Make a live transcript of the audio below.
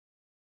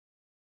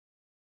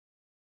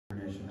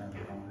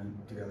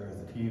together as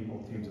a team.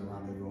 Both teams are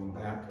rendezvousing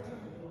back.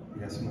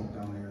 We got smoke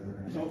down there.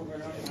 They're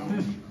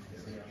gonna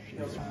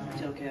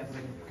Tail cap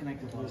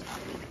connected to this.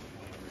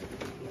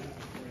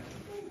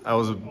 I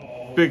was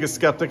a biggest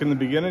skeptic in the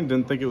beginning,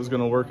 didn't think it was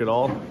going to work at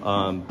all.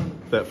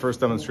 That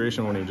first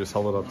demonstration when you just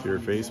held it up to your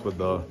face with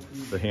the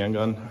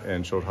handgun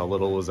and showed how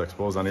little was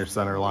exposed on your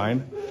center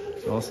line,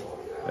 so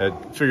I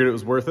figured it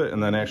was worth it,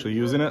 and then actually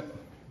using it,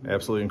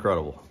 absolutely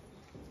incredible.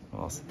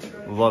 Awesome.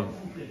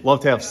 Love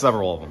to have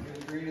several of them.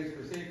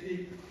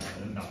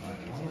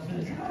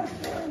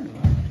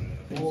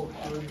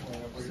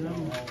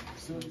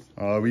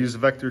 We used the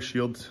Vector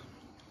Shield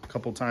a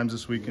couple times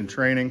this week in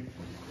training.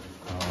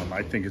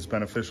 I think it's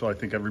beneficial. I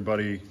think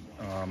everybody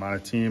on a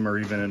team or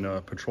even in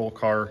a patrol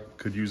car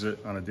could use it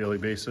on a daily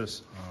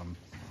basis.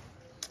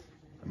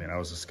 I mean, I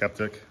was a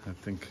skeptic. I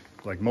think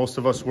like most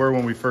of us were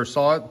when we first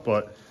saw it,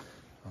 but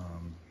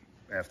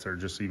after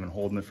just even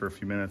holding it for a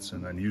few minutes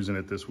and then using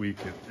it this week,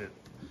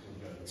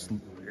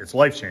 it's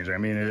life-changing. I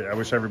mean, I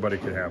wish everybody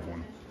could have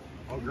one.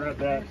 I'll grab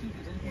that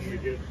when we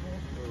get.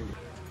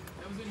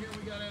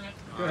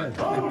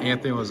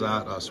 Anthony was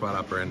at SWAT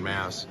Operator in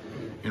Mass.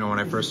 You know, when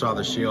I first saw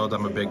the shield,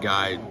 I'm a big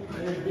guy,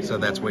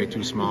 said that's way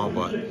too small,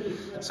 but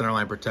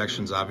centerline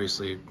protection's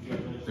obviously,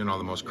 you know,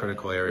 the most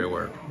critical area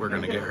where we're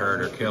going to get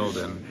hurt or killed,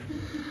 and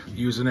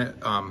using it,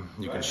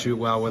 you can shoot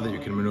well with it, you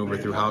can maneuver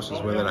through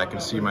houses with it. I can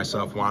see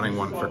myself wanting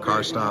one for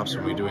car stops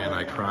when we do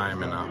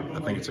anti-crime, and I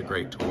think it's a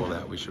great tool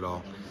that we should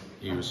all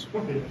use.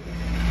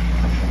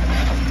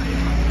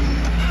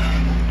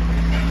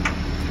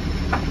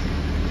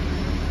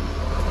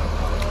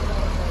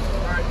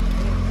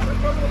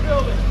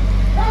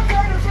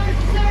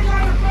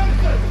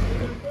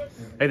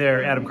 Hey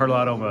there, Adam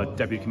Carlotto. I'm a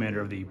Deputy Commander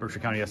of the Berkshire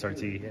County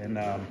SRT, and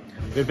we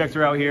have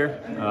Vector out here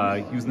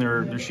using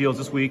their shields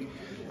this week.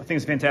 I think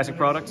it's a fantastic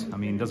product. I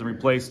mean, it doesn't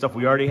replace stuff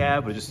we already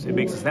have, but it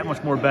makes us that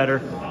much more better.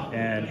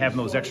 And having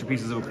those extra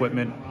pieces of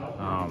equipment,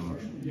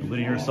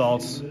 linear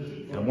assaults,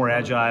 more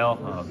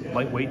agile,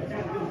 lightweight,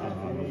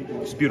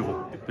 it's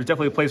beautiful. There's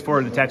definitely a place for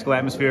it in the tactical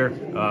atmosphere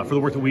for the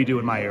work that we do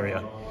in my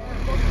area.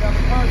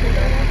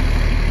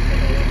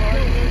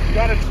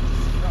 Got it.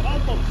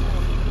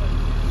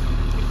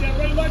 Keep that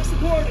right leg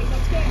supported.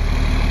 Let's go.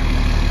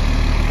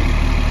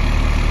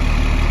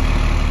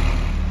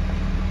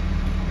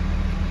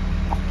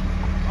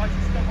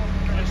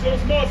 Watch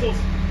those muzzles.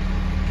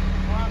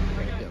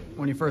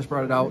 When you first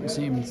brought it out, it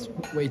seemed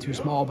way too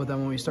small, but then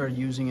when we started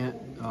using it,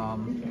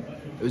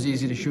 it was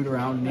easy to shoot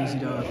around and easy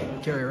to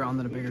carry around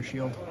than a bigger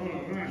shield.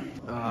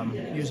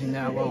 Using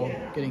that while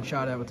getting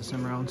shot at with the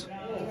sim rounds.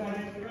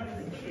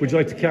 Would you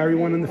like to carry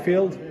one in the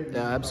field?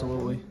 Yeah,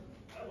 absolutely.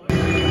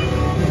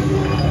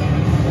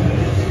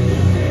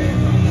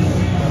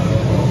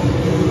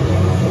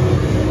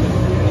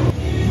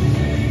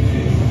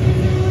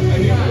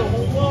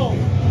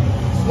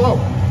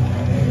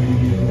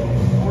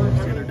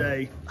 The other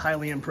day,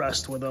 highly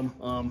impressed with them.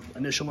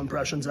 Initial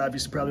impressions,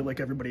 obviously, probably like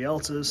everybody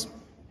else's.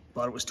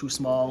 Thought it was too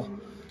small.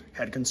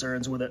 Had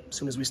concerns with it as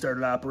soon as we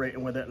started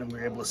operating with it, and we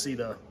were able to see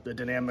the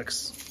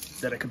dynamics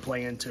that it could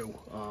play into.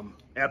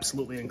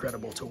 Absolutely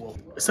incredible tool.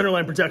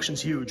 Centerline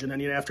protection's huge, and then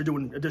after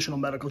doing additional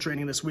medical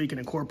training this week and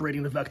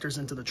incorporating the vectors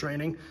into the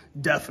training,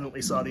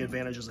 definitely saw the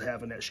advantages of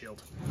having that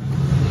shield.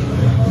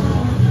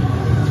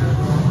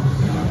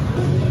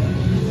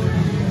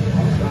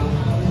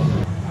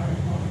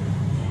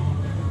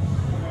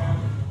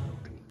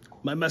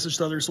 My message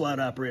to other SWAT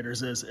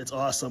operators is, it's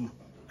awesome.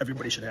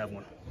 Everybody should have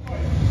one.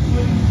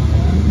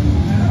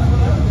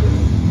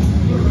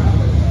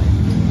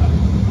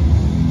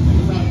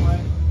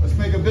 Let's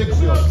make a big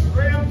shield.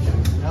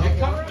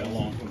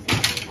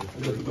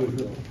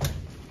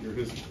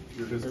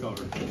 You're his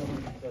cover.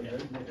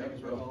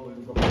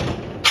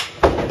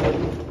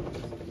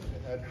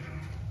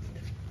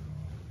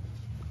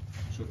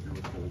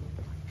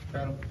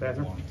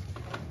 Bathroom.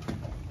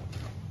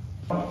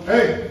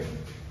 Hey,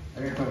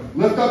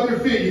 lift up your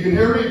feet. You can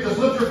hear me? Just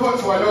lift your foot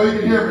so I know you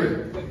can hear me.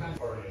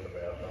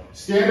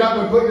 Stand up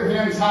and put your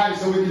hands high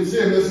so we can see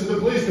them. This is the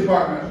police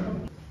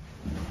department.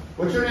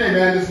 What's your name,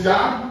 man? This is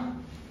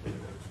John?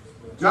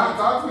 John,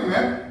 talk to me,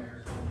 man.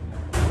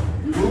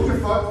 You moved your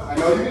foot. I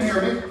know you can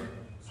hear me.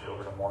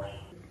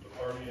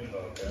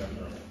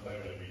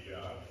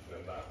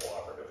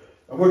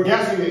 We're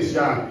guessing these,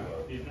 John.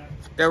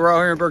 Yeah, we're out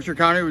here in Berkshire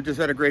County. We just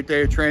had a great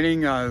day of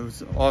training. It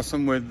was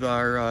awesome with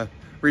our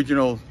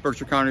regional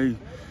Berkshire County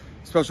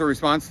Special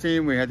Response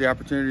Team. We had the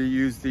opportunity to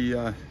use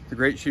the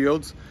great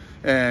shields,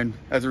 and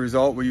as a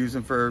result, we use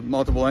them for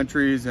multiple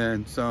entries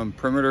and some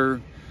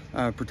perimeter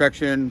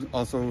protection,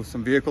 also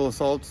some vehicle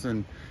assaults.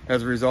 And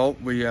as a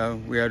result, we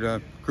had a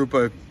group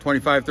of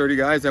 25, 30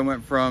 guys that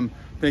went from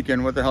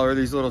thinking, what the hell are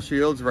these little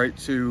shields, right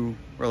to,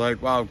 we're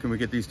like, wow, can we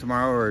get these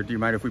tomorrow, or do you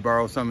mind if we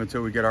borrow some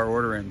until we get our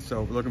order in?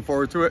 So we're looking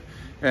forward to it,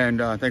 and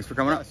thanks for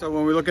coming out. So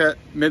when we look at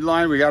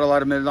midline, we got a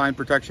lot of midline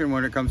protection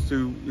when it comes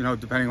to, you know,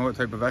 depending on what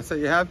type of vest that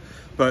you have,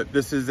 but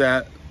this is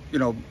at you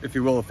know, if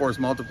you will, a force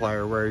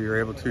multiplier, where you're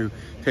able to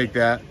take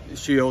that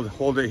shield,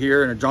 hold it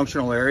here in a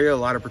junctional area, a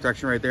lot of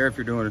protection right there. If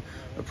you're doing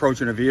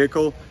approaching a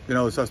vehicle, you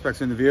know, the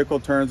suspect's in the vehicle,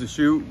 turns to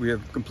shoot, we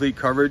have complete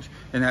coverage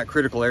in that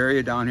critical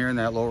area down here in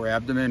that lower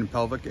abdomen and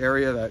pelvic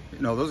area. That,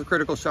 you know, those are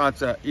critical shots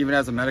that even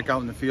as a medic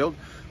out in the field,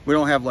 we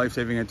don't have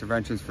life-saving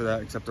interventions for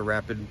that except a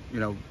rapid, you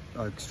know,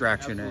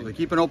 extraction. Absolutely. And to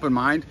keep an open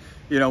mind,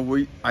 you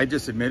know, I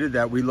just admitted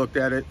that we looked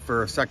at it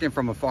for a second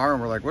from afar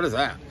and we're like, what is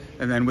that?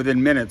 And then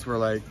within minutes, we're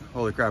like,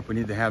 holy crap, we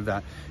need to have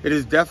that. It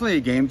is definitely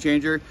a game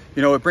changer.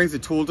 You know, it brings a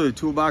tool to the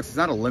toolbox. It's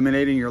not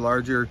eliminating your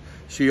larger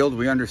shield.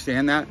 We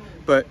understand that.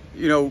 But,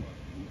 you know,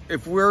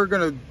 if we're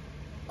going to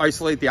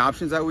isolate the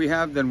options that we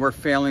have, then we're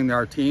failing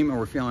our team and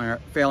we're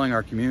failing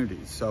our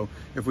communities. So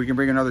if we can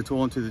bring another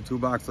tool into the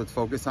toolbox, let's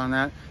focus on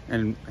that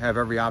and have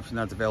every option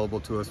that's available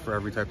to us for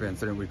every type of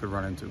incident we could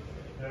run into.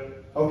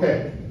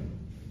 Okay,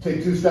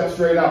 take 2 steps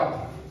straight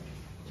out.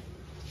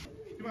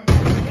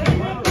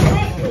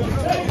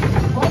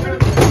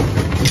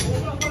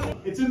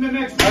 It's in the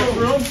next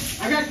room.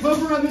 I got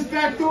cover on this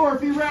back door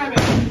if you ram it.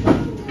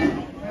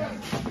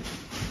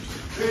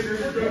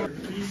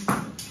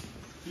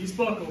 He's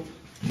buckled.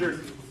 Sure.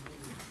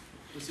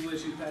 What's the way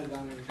she padded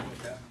down everything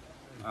like that?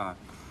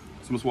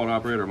 So I'm a SWAT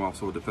operator. I'm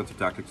also a defensive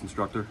tactics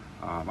instructor.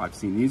 I've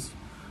seen these.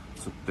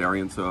 It's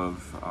variants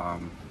of,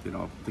 you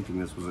know, thinking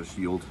this was a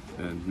shield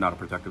and not a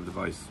protective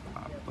device,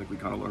 like we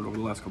kind of learned over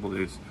the last couple of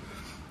days.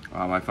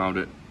 I found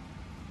it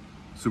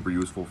super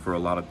useful for a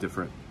lot of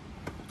different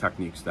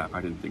techniques that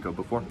I didn't think of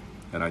before,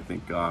 and I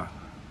think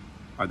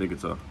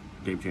it's a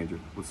game changer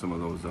with some of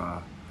those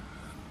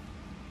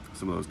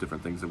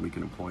different things that we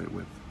can employ it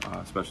with,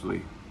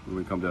 especially when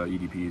we come to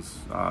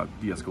EDPs,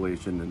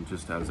 de-escalation, and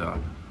just as a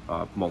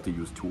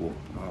multi-use tool,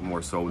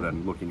 more so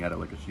than looking at it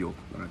like a shield.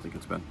 And I think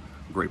it's been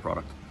a great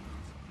product.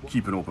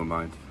 Keep an open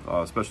mind,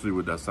 especially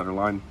with that center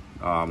line.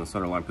 The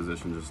center line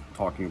position, just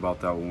talking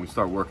about that, when we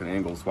start working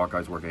angles, SWAT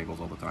guys work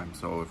angles all the time.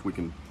 So if we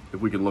can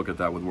look at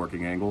that with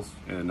working angles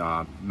and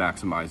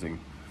maximizing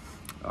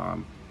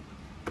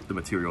the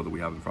material that we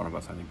have in front of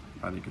us,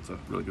 I think it's a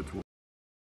really good tool.